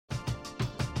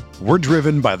We're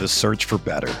driven by the search for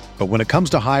better. But when it comes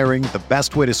to hiring, the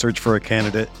best way to search for a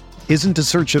candidate isn't to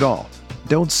search at all.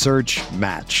 Don't search,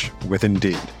 match with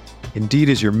Indeed. Indeed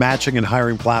is your matching and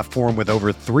hiring platform with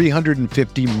over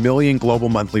 350 million global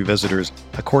monthly visitors,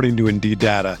 according to Indeed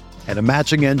data, and a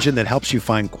matching engine that helps you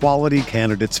find quality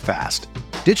candidates fast.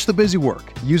 Ditch the busy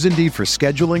work. Use Indeed for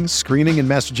scheduling, screening, and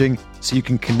messaging so you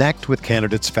can connect with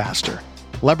candidates faster.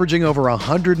 Leveraging over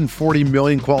 140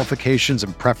 million qualifications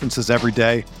and preferences every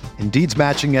day, Indeed's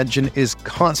matching engine is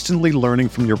constantly learning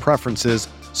from your preferences,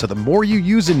 so the more you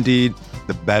use Indeed,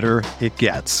 the better it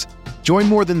gets. Join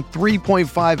more than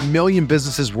 3.5 million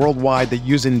businesses worldwide that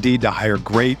use Indeed to hire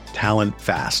great talent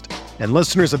fast. And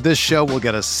listeners of this show will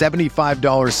get a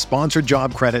 $75 sponsored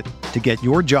job credit to get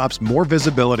your jobs more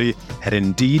visibility at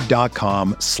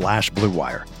Indeed.com/Blue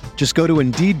Wire. Just go to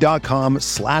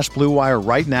Indeed.com/Blue Wire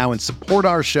right now and support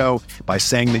our show by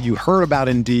saying that you heard about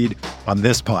Indeed on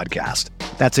this podcast.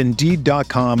 That's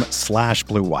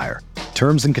Indeed.com/Blue Wire.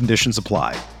 Terms and conditions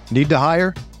apply. Need to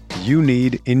hire? You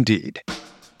need Indeed.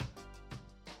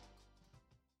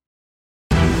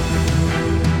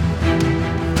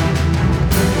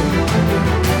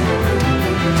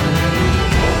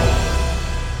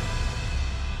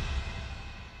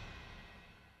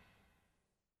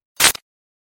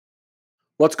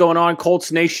 What's going on,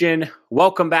 Colts Nation?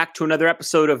 Welcome back to another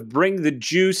episode of Bring the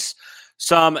Juice.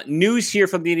 Some news here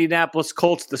from the Indianapolis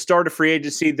Colts, the start of free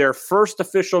agency, their first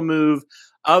official move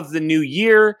of the new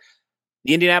year.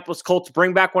 The Indianapolis Colts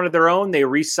bring back one of their own. They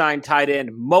re-signed tight end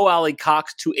Mo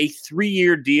Alie-Cox to a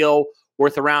 3-year deal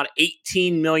worth around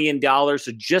 $18 million,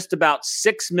 so just about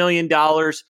 $6 million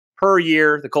per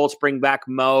year. The Colts bring back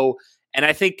Mo, and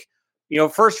I think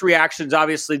first reactions,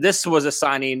 obviously, this was a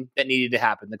signing that needed to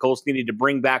happen. The Colts needed to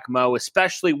bring back Mo,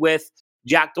 especially with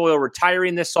Jack Doyle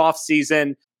retiring this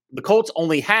offseason. The Colts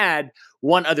only had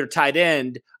one other tight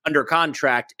end under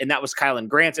contract, and that was Kylen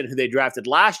Granson, who they drafted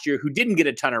last year, who didn't get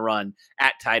a ton of run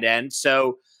at tight end.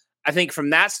 So I think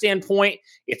from that standpoint,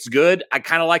 it's good. I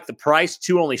kind of like the price,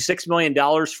 too, only $6 million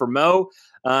for Mo.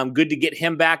 Good to get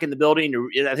him back in the building.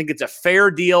 I think it's a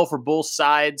fair deal for both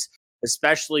sides,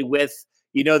 especially with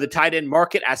the tight end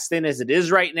market as thin as it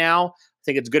is right now. I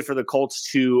think it's good for the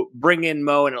Colts to bring in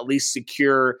Mo and at least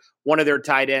secure one of their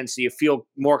tight ends so you feel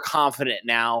more confident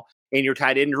now in your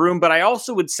tight end room. But I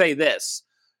also would say this.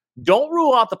 Don't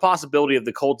rule out the possibility of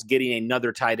the Colts getting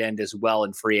another tight end as well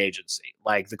in free agency.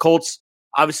 Like, the Colts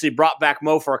obviously brought back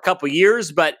Mo for a couple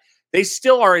years, but they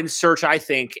still are in search, I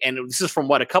think, and this is from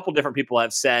what a couple different people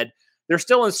have said, they're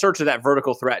still in search of that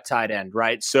vertical threat tight end,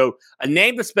 right? So a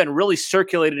name that's been really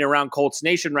circulating around Colts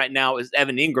Nation right now is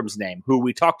Evan Ingram's name, who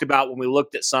we talked about when we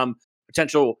looked at some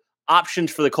potential options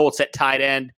for the Colts at tight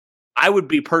end. I would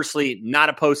be personally not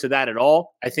opposed to that at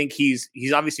all. I think he's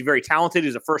obviously very talented.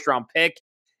 He's a first-round pick,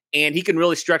 and he can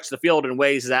really stretch the field in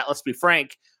ways that, let's be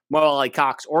frank, Mo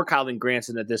Alie-Cox or Kylen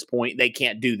Granson at this point, they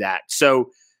can't do that. So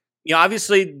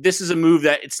obviously, this is a move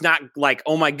that it's not like,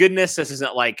 oh my goodness, this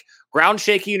isn't like ground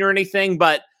shaking or anything,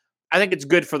 but I think it's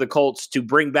good for the Colts to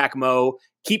bring back Mo,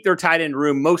 keep their tight end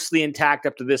room mostly intact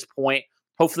up to this point.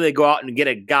 Hopefully they go out and get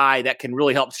a guy that can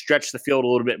really help stretch the field a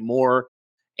little bit more.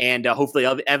 And hopefully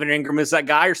Evan Ingram is that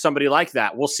guy or somebody like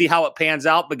that. We'll see how it pans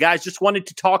out. But guys, just wanted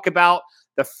to talk about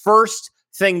the first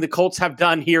thing the Colts have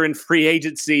done here in free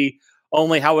agency,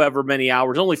 only however many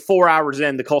hours, only 4 hours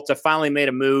in, the Colts have finally made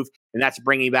a move, and that's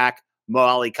bringing back Mo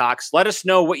Alie-Cox. Let us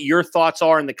know what your thoughts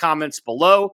are in the comments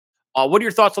below. What are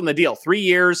your thoughts on the deal? 3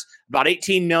 years, about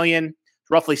 $18 million,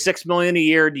 roughly $6 million a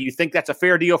year. Do you think that's a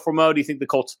fair deal for Mo? Do you think the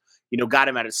Colts, got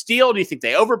him at a steal? Do you think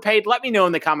they overpaid? Let me know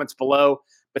in the comments below.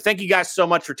 But thank you guys so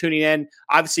much for tuning in.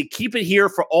 Obviously, keep it here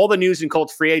for all the news in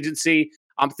Colts free agency.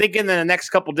 I'm thinking that in the next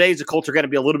couple of days, the Colts are going to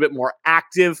be a little bit more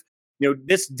active.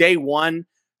 This day one,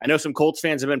 I know some Colts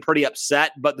fans have been pretty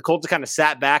upset, but the Colts have kind of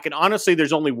sat back. And honestly,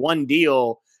 there's only one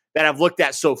deal that I've looked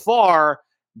at so far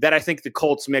that I think the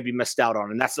Colts maybe missed out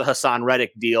on, and that's the Hassan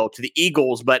Reddick deal to the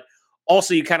Eagles. But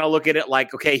also you kind of look at it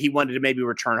like, okay, he wanted to maybe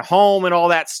return home and all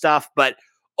that stuff. But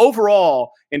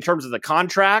overall, in terms of the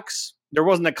contracts, there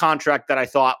wasn't a contract that I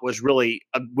thought was really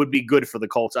would be good for the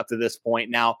Colts up to this point.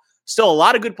 Now, still a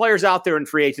lot of good players out there in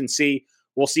free agency.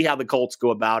 We'll see how the Colts go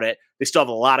about it. They still have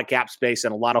a lot of cap space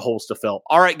and a lot of holes to fill.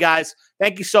 All right, guys,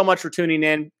 thank you so much for tuning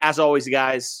in. As always,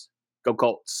 guys, go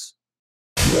Colts.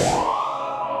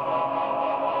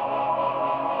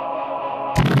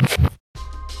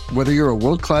 Whether you're a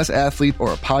world-class athlete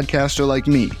or a podcaster like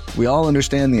me, we all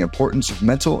understand the importance of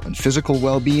mental and physical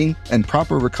well-being and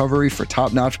proper recovery for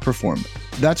top-notch performance.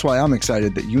 That's why I'm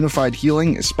excited that Unified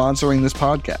Healing is sponsoring this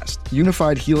podcast.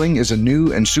 Unified Healing is a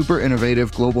new and super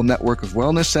innovative global network of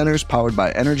wellness centers powered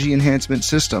by Energy Enhancement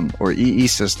System, or EE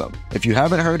System. If you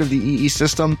haven't heard of the EE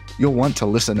System, you'll want to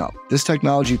listen up. This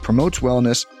technology promotes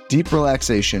wellness, deep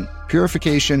relaxation,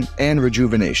 purification, and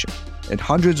rejuvenation. At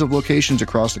hundreds of locations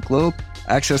across the globe,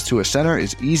 access to a center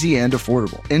is easy and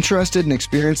affordable. Interested in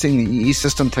experiencing the EE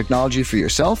System technology for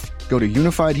yourself? Go to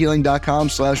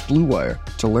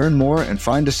unifiedhealing.com/bluewire to learn more and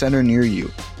find a center near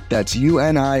you. That's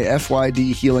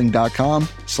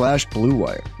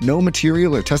unifydhealing.com/bluewire. No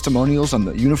material or testimonials on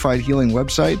the Unified Healing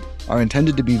website are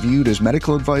intended to be viewed as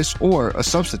medical advice or a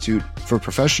substitute for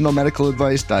professional medical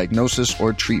advice, diagnosis,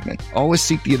 or treatment. Always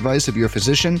seek the advice of your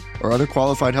physician or other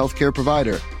qualified healthcare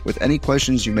provider with any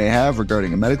questions you may have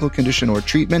regarding a medical condition or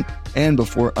treatment and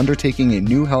before undertaking a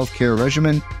new healthcare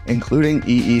regimen, including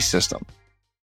EE System.